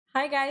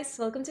Hi guys,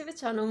 welcome to the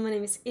channel. My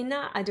name is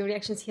Inna. I do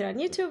reactions here on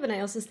YouTube and I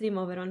also stream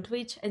over on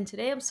Twitch. And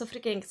today I'm so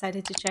freaking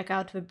excited to check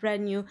out the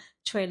brand new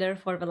trailer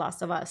for The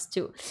Last of Us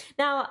 2.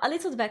 Now, a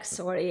little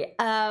backstory.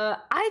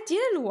 I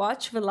didn't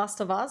watch The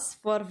Last of Us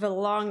for the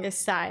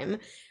longest time.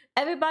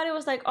 Everybody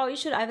was like, oh, you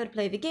should either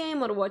play the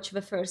game or watch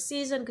the first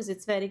season because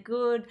it's very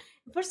good.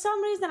 For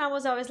some reason, I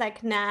was always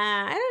like,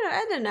 nah,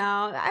 I don't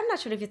know. I'm not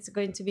sure if it's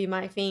going to be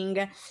my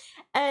thing.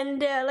 And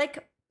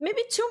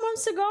maybe 2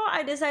 months ago,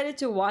 I decided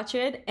to watch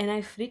it, and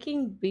I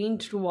freaking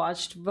binge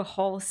watched the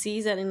whole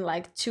season in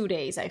like 2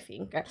 days, I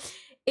think.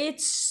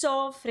 It's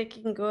so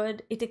freaking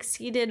good. It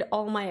exceeded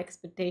all my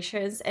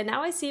expectations, and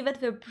now I see that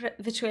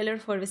the trailer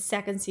for the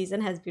second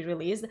season has been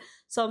released,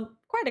 so I'm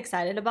quite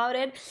excited about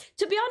it.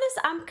 To be honest,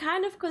 I'm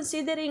kind of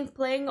considering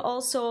playing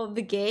also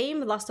the game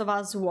Last of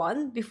Us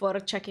 1 before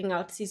checking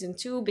out season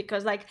 2,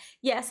 because like,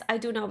 yes, I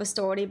do know the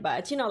story,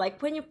 but you know,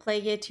 like when you play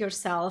it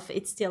yourself,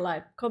 it's still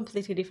a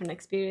completely different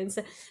experience.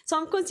 So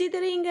I'm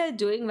considering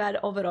doing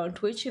that over on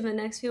Twitch in the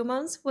next few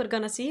months. We're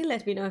gonna see.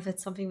 Let me know if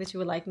it's something that you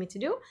would like me to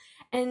do.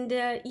 And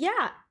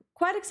yeah,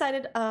 quite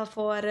excited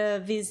for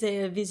this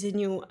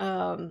new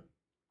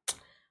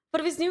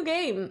for this new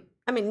game.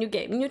 I mean,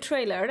 new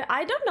trailer.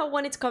 I don't know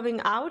when it's coming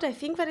out. I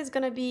think that it's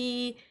gonna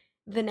be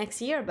the next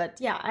year, but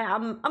yeah,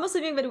 I'm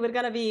assuming that we're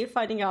gonna be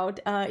finding out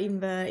in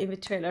the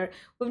trailer.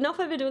 With no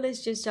further ado,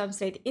 let's just jump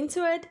straight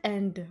into it,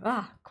 and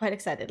quite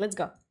excited. Let's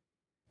go.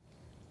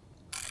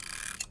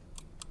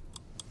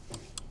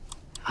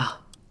 Oh,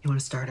 you want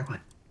to start or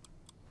what?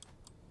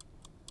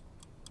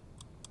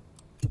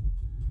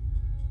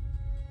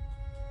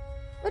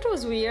 That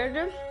was weird.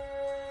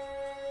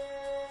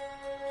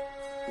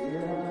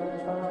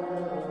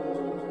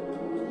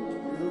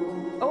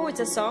 Oh, it's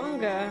a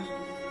song.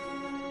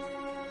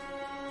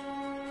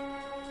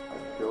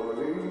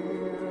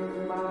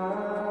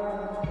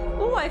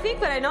 Oh, I think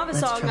that I know the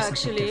song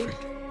actually.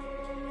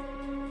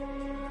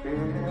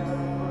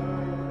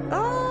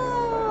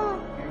 Oh!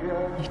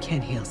 You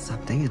can't heal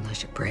something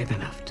unless you're brave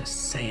enough to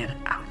say it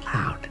out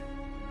loud.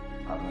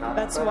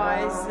 That's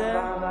wise.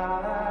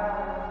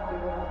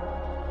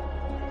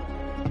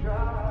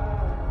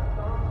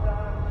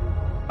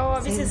 Oh,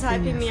 this is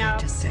hyping me up.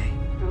 To say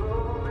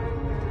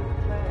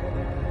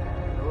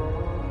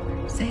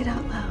it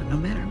out loud, no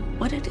matter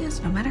what it is,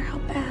 no matter how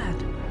bad.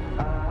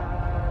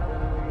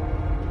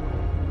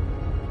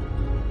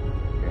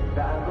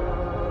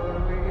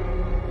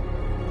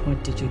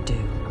 What did you do?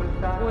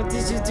 What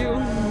did you do?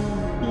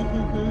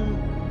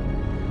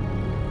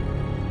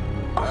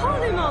 Oh,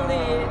 holy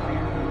moly!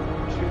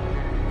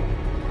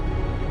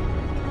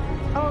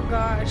 Oh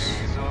gosh.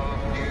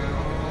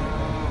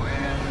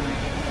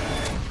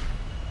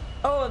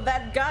 Oh,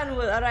 that gun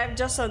will arrive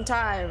just on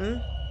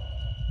time.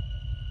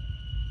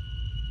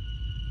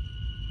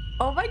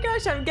 Oh my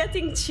gosh, I'm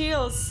getting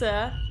chills.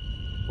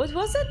 What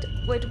was it?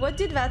 Wait, what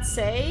did that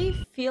say?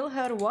 Feel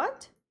her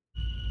what?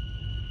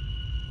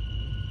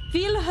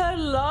 Feel her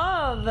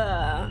love.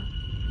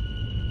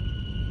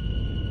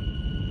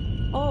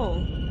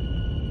 Oh.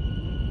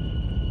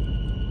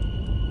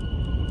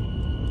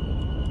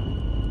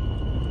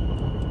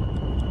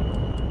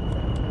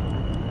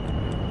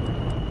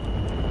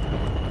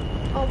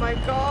 Oh my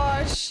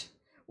gosh.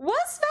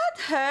 Was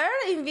that her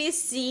in this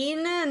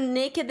scene,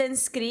 naked and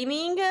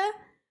screaming?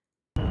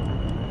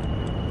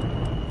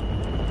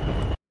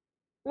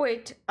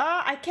 Wait,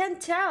 I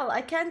can't tell.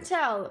 I can't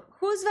tell.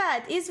 Who's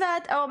that? Is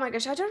that? Oh my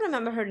gosh, I don't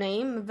remember her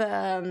name.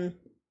 The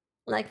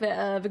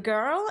the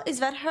girl. Is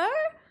that her?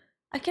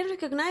 I can't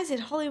recognize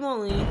it. Holy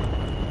moly!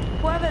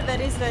 Whoever that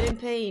is, they're in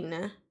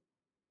pain.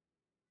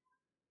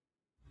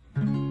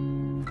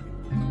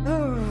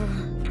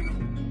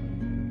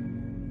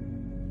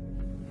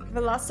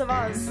 The Last of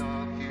Us.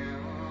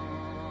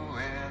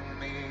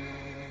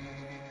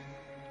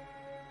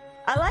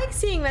 I like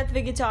seeing that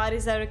the guitar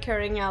is a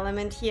recurring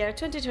element here.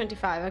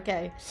 2025,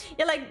 okay.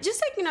 Yeah, like, just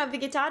like, you know, the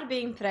guitar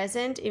being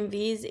present in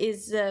these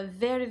is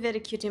very, very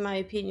cute in my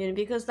opinion,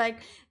 because, like,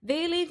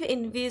 they live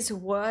in this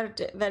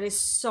world that is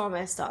so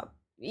messed up.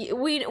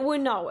 We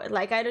know it.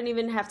 Like, I don't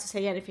even have to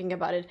say anything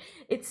about it.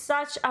 It's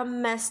such a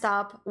messed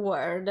up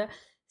world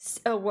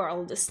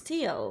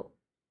still.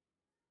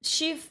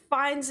 She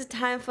finds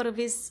time for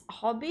this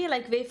hobby,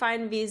 like they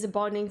find this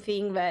bonding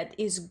thing that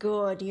is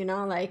good, you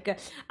know, like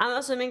I'm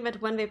assuming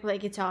that when they play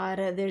guitar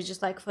they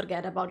just like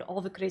forget about all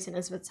the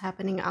craziness that's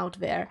happening out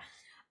there.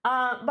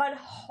 But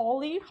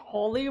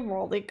holy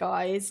moly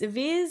guys,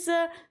 this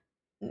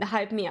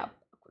hyped me up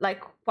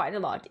like quite a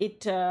lot.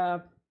 It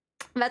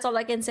that's all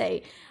I can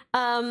say.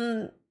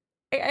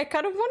 I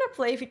kind of want to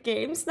play the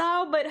games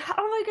now, but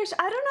oh my gosh,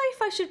 I don't know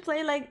if I should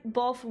play like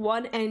both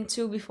 1 and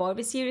 2 before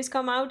the series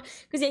come out,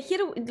 because yeah,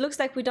 here it looks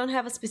like we don't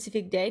have a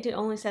specific date. It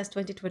only says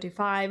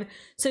 2025,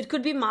 so it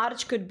could be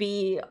March, could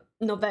be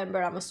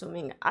November, I'm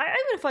assuming. I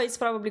even thought it's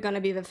probably gonna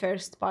be the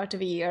first part of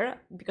the year,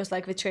 because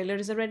like the trailer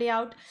is already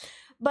out.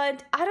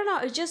 But I don't know,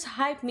 it just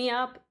hyped me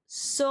up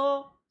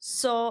so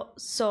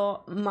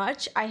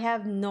much. I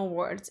have no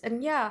words.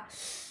 And yeah,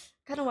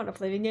 kind of want to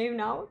play the game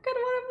now. Kind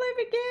of want to play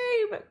the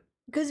game.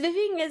 because the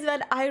thing is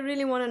that I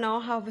really want to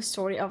know how the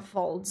story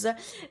unfolds,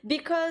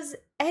 because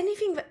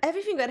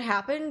everything that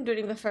happened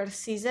during the first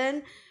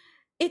season,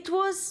 it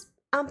was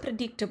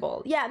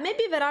unpredictable. Yeah,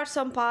 maybe there are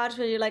some parts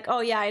where you're like, oh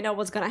yeah, I know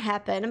what's gonna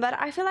happen, but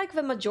I feel like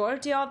the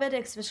majority of it,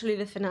 especially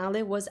the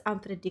finale, was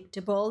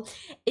unpredictable.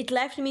 It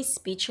left me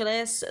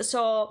speechless.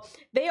 So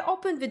they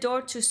opened the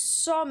door to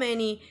so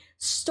many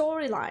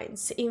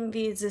storylines in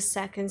this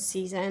second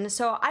season.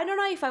 So I don't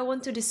know if I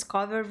want to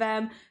discover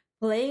them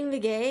playing the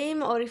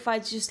game, or if I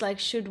just like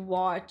should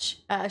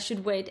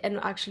wait and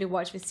actually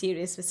watch the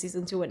series for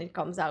season 2 when it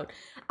comes out.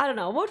 I don't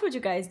know. What would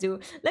you guys do?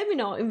 Let me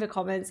know in the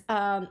comments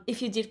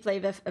if you did play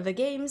the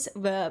games,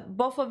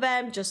 both of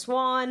them, just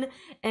one,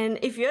 and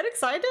if you're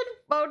excited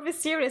about the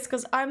series,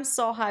 because I'm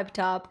so hyped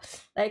up.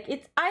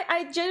 Like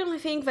I genuinely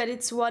think that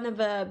it's one of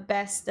the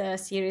best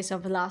series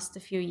of the last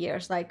few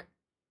years. Like,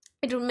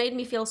 it made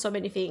me feel so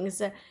many things,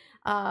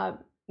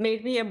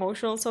 made me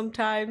emotional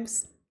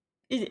sometimes.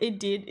 It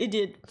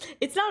did.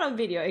 It's not on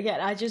video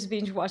again. I just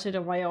binge watched it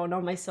on my own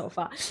on my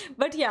sofa.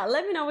 But yeah,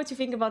 let me know what you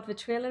think about the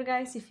trailer,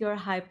 guys, if you're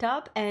hyped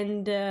up.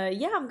 And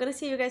yeah, I'm gonna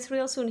see you guys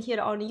real soon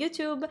here on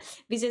YouTube.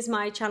 This is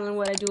my channel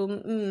where I do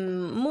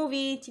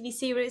movie, TV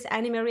series,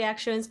 anime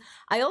reactions.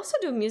 I also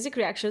do music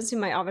reactions in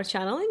my other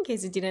channel, in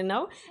case you didn't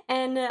know.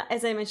 And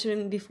as I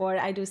mentioned before,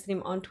 I do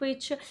stream on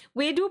Twitch.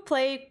 We do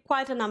play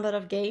quite a number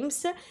of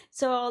games.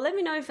 So let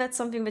me know if that's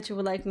something that you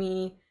would like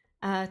me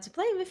to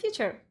play in the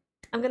future.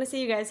 I'm gonna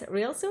see you guys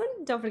real soon.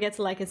 Don't forget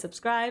to like and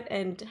subscribe,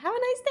 and have a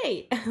nice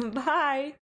day. Bye!